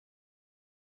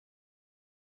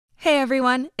Hey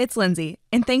everyone, it's Lindsay,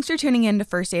 and thanks for tuning in to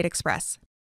First Aid Express.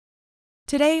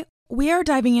 Today, we are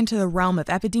diving into the realm of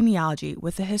epidemiology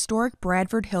with the historic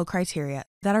Bradford Hill Criteria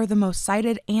that are the most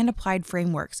cited and applied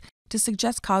frameworks to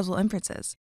suggest causal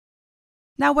inferences.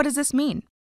 Now, what does this mean?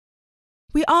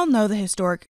 We all know the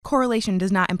historic correlation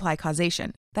does not imply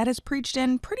causation that is preached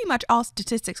in pretty much all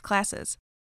statistics classes.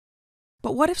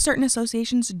 But what if certain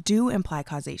associations do imply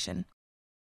causation?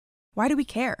 Why do we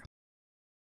care?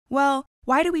 Well,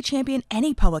 why do we champion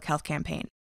any public health campaign?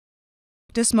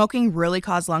 Does smoking really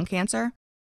cause lung cancer?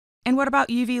 And what about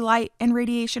UV light and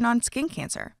radiation on skin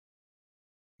cancer?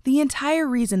 The entire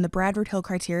reason the Bradford Hill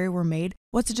Criteria were made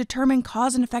was to determine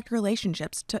cause and effect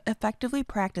relationships to effectively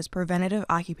practice preventative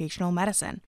occupational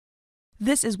medicine.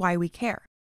 This is why we care.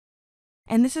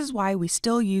 And this is why we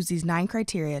still use these 9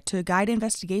 criteria to guide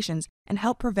investigations and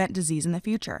help prevent disease in the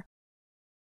future.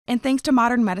 And thanks to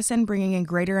modern medicine bringing in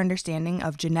greater understanding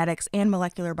of genetics and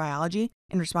molecular biology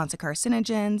in response to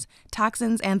carcinogens,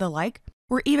 toxins, and the like,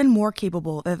 we're even more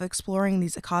capable of exploring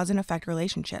these cause and effect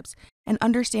relationships and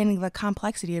understanding the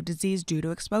complexity of disease due to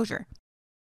exposure.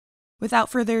 Without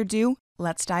further ado,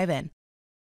 let's dive in.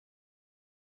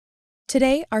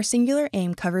 Today, our singular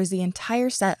aim covers the entire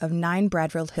set of 9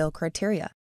 Bradford Hill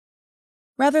criteria.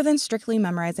 Rather than strictly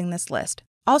memorizing this list,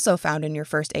 also found in your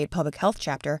First Aid Public Health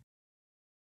chapter,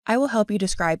 I will help you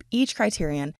describe each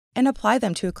criterion and apply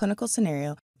them to a clinical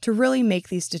scenario to really make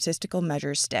these statistical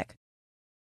measures stick.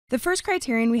 The first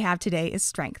criterion we have today is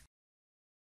strength.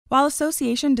 While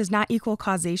association does not equal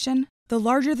causation, the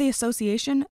larger the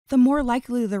association, the more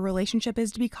likely the relationship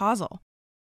is to be causal.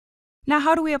 Now,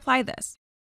 how do we apply this?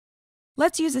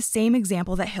 Let's use the same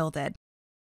example that Hill did.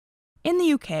 In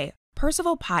the UK,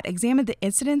 Percival Pott examined the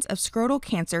incidence of scrotal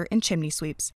cancer in chimney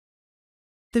sweeps,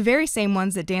 the very same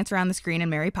ones that dance around the screen in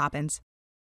Mary Poppins.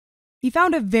 He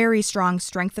found a very strong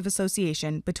strength of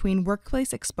association between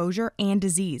workplace exposure and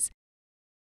disease.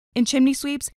 In chimney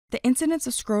sweeps, the incidence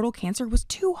of scrotal cancer was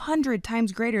 200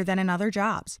 times greater than in other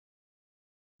jobs.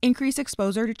 Increased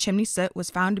exposure to chimney soot was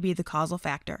found to be the causal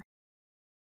factor.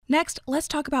 Next, let's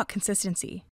talk about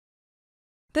consistency.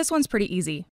 This one's pretty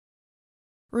easy.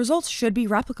 Results should be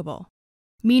replicable,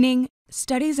 meaning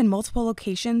studies in multiple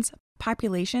locations,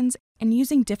 populations, and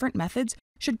using different methods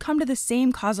should come to the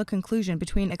same causal conclusion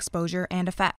between exposure and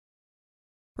effect.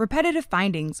 Repetitive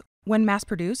findings, when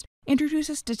mass-produced,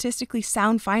 introduces statistically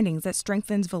sound findings that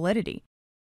strengthens validity.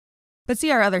 But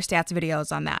see our other stats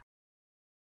videos on that.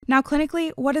 Now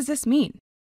clinically, what does this mean?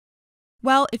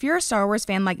 Well, if you're a Star Wars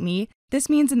fan like me, this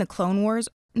means in the Clone Wars,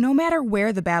 no matter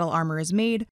where the battle armor is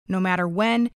made, no matter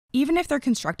when, even if they're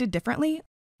constructed differently,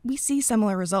 we see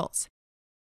similar results.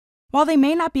 While they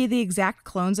may not be the exact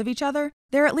clones of each other,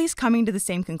 they're at least coming to the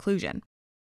same conclusion.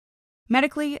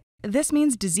 Medically, this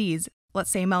means disease, let's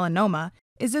say melanoma,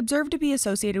 is observed to be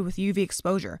associated with UV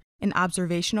exposure in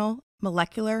observational,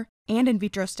 molecular, and in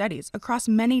vitro studies across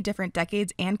many different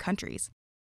decades and countries.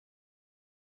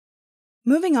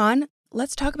 Moving on,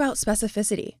 let's talk about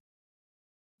specificity.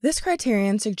 This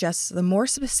criterion suggests the more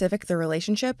specific the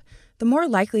relationship, the more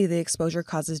likely the exposure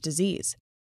causes disease.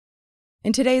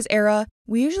 In today's era,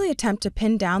 we usually attempt to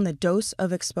pin down the dose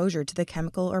of exposure to the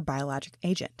chemical or biologic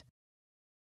agent.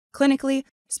 Clinically,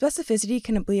 specificity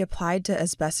can be applied to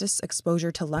asbestos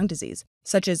exposure to lung disease,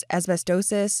 such as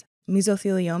asbestosis,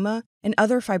 mesothelioma, and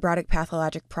other fibrotic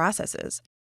pathologic processes.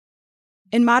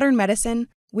 In modern medicine,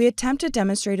 we attempt to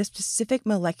demonstrate a specific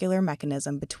molecular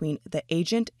mechanism between the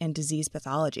agent and disease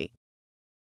pathology.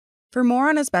 For more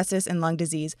on asbestos and lung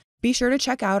disease, be sure to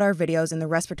check out our videos in the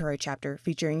respiratory chapter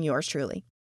featuring yours truly.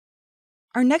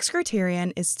 Our next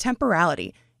criterion is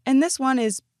temporality, and this one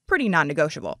is pretty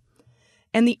non-negotiable,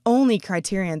 and the only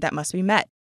criterion that must be met.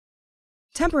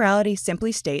 Temporality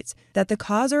simply states that the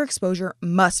cause or exposure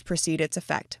must precede its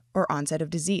effect or onset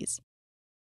of disease.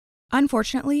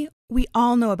 Unfortunately, we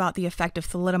all know about the effect of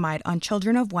thalidomide on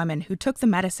children of women who took the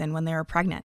medicine when they were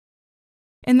pregnant.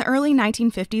 In the early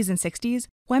 1950s and 60s,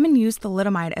 women used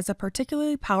thalidomide as a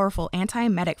particularly powerful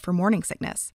antiemetic for morning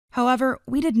sickness. However,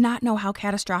 we did not know how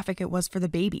catastrophic it was for the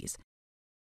babies,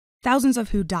 thousands of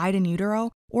who died in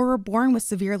utero or were born with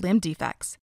severe limb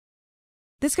defects.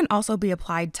 This can also be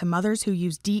applied to mothers who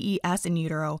use DES in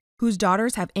utero, whose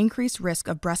daughters have increased risk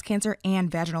of breast cancer and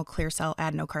vaginal clear cell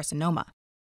adenocarcinoma.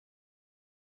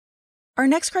 Our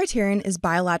next criterion is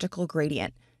biological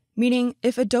gradient, meaning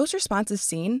if a dose response is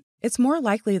seen, it's more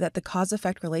likely that the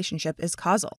cause-effect relationship is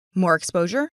causal. More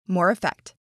exposure, more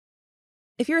effect.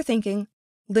 If you're thinking,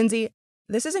 Lindsay,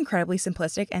 this is incredibly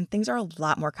simplistic and things are a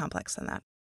lot more complex than that.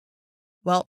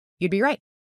 Well, you'd be right.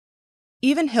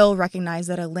 Even Hill recognized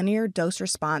that a linear dose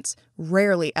response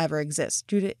rarely ever exists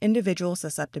due to individual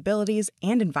susceptibilities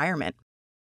and environment.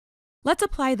 Let's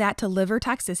apply that to liver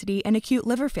toxicity and acute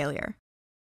liver failure.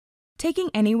 Taking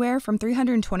anywhere from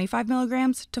 325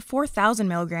 milligrams to 4,000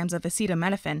 milligrams of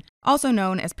acetaminophen, also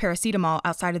known as paracetamol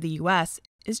outside of the US,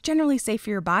 is generally safe for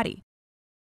your body.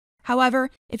 However,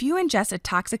 if you ingest a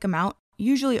toxic amount,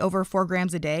 usually over 4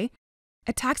 grams a day,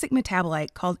 a toxic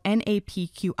metabolite called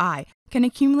NAPQI can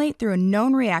accumulate through a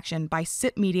known reaction by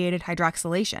CYP-mediated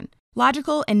hydroxylation,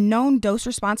 logical and known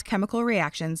dose-response chemical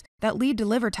reactions that lead to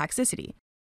liver toxicity,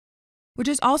 which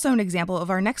is also an example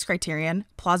of our next criterion,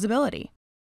 plausibility.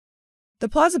 The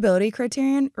plausibility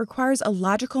criterion requires a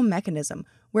logical mechanism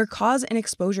where cause and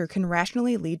exposure can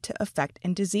rationally lead to effect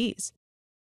and disease.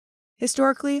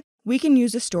 Historically, we can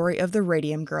use the story of the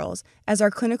radium girls as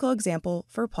our clinical example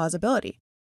for plausibility,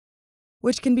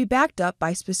 which can be backed up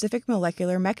by specific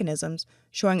molecular mechanisms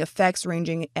showing effects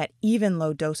ranging at even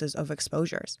low doses of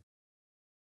exposures.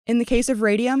 In the case of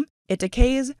radium, it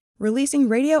decays, releasing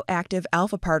radioactive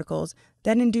alpha particles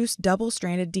that induce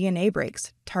double-stranded DNA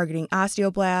breaks, targeting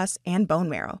osteoblasts and bone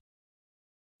marrow.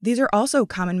 These are also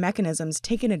common mechanisms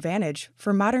taken advantage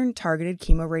for modern targeted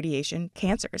chemoradiation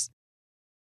cancers.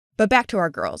 But back to our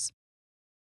girls.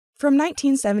 From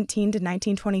 1917 to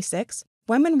 1926,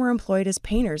 women were employed as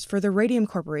painters for the Radium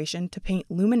Corporation to paint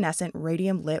luminescent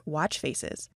radium-lit watch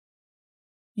faces.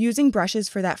 Using brushes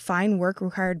for that fine work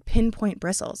required pinpoint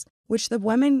bristles, which the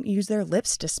women used their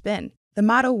lips to spin. The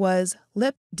motto was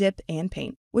lip, dip, and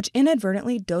paint, which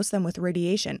inadvertently dosed them with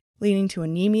radiation, leading to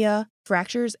anemia,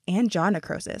 fractures, and jaw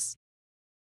necrosis.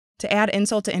 To add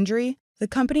insult to injury, the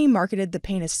company marketed the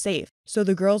paint as safe, so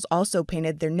the girls also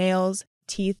painted their nails,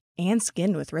 teeth, and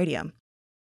skin with radium.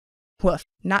 Woof,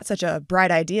 not such a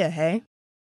bright idea, hey?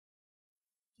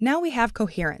 Now we have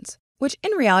coherence, which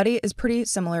in reality is pretty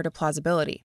similar to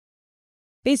plausibility.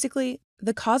 Basically,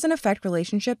 the cause and effect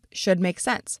relationship should make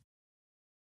sense.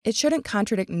 It shouldn't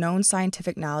contradict known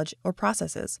scientific knowledge or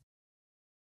processes.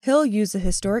 Hill used the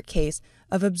historic case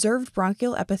of observed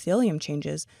bronchial epithelium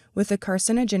changes with the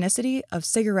carcinogenicity of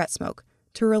cigarette smoke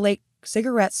to relate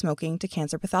cigarette smoking to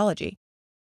cancer pathology.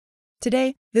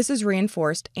 Today, this is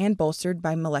reinforced and bolstered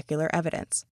by molecular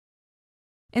evidence.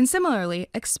 And similarly,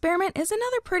 experiment is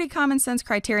another pretty common sense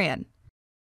criterion.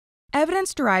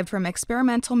 Evidence derived from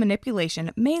experimental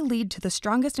manipulation may lead to the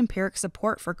strongest empiric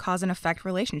support for cause and effect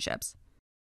relationships.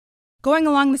 Going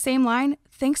along the same line,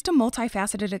 thanks to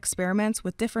multifaceted experiments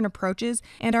with different approaches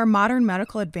and our modern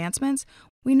medical advancements,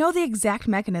 we know the exact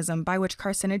mechanism by which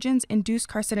carcinogens induce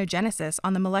carcinogenesis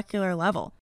on the molecular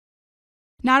level,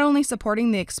 not only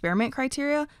supporting the experiment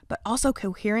criteria, but also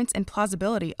coherence and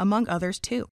plausibility, among others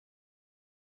too.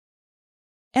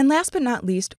 And last but not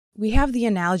least, we have the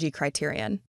analogy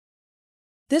criterion.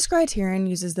 This criterion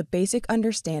uses the basic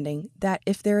understanding that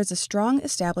if there is a strong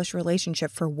established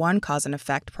relationship for one cause and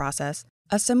effect process,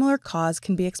 a similar cause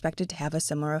can be expected to have a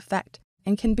similar effect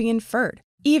and can be inferred,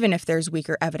 even if there's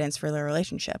weaker evidence for the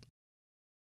relationship.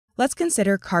 Let's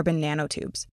consider carbon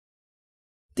nanotubes.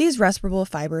 These respirable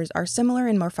fibers are similar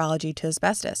in morphology to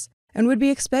asbestos and would be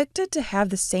expected to have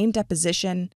the same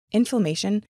deposition,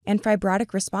 inflammation, and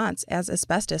fibrotic response as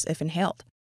asbestos if inhaled.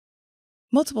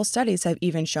 Multiple studies have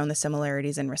even shown the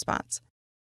similarities in response.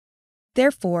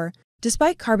 Therefore,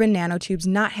 despite carbon nanotubes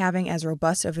not having as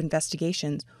robust of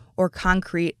investigations or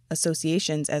concrete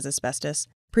associations as asbestos,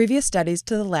 previous studies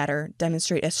to the latter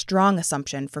demonstrate a strong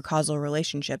assumption for causal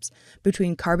relationships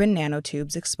between carbon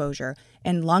nanotubes exposure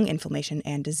and lung inflammation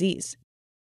and disease.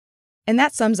 And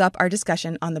that sums up our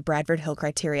discussion on the Bradford Hill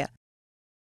Criteria.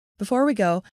 Before we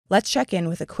go, let's check in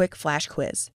with a quick flash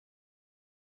quiz.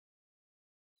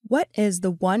 What is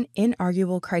the one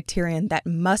inarguable criterion that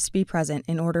must be present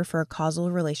in order for a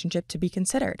causal relationship to be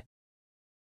considered?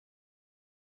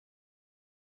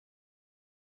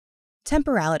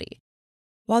 Temporality.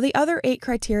 While the other 8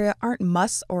 criteria aren't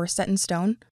musts or set in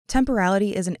stone,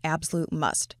 temporality is an absolute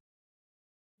must.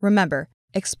 Remember,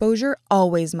 exposure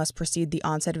always must precede the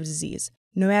onset of disease,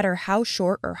 no matter how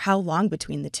short or how long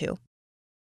between the two.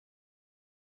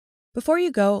 Before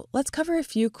you go, let's cover a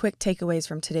few quick takeaways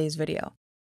from today's video.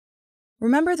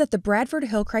 Remember that the Bradford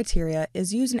Hill Criteria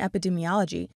is used in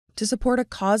epidemiology to support a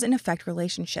cause and effect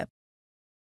relationship.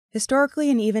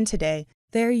 Historically and even today,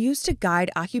 they are used to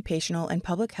guide occupational and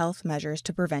public health measures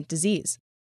to prevent disease.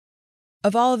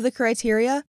 Of all of the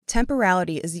criteria,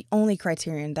 temporality is the only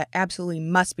criterion that absolutely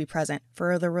must be present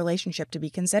for the relationship to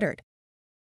be considered.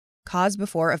 Cause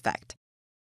before effect.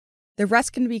 The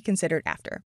rest can be considered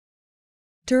after.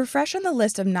 To refresh on the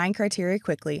list of 9 criteria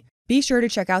quickly, be sure to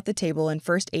check out the table in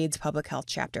First Aid's Public Health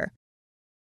chapter.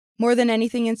 More than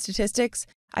anything in statistics,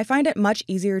 I find it much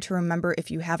easier to remember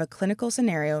if you have a clinical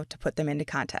scenario to put them into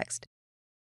context.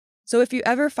 So if you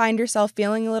ever find yourself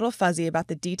feeling a little fuzzy about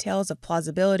the details of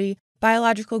plausibility,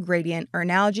 biological gradient, or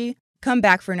analogy, come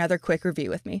back for another quick review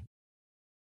with me.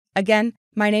 Again,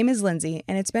 my name is Lindsay,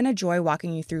 and it's been a joy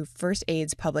walking you through First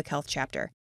Aid's public health chapter.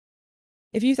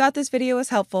 If you thought this video was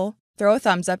helpful, throw a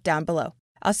thumbs up down below.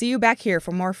 I'll see you back here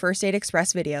for more First Aid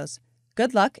Express videos.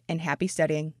 Good luck and happy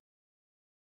studying!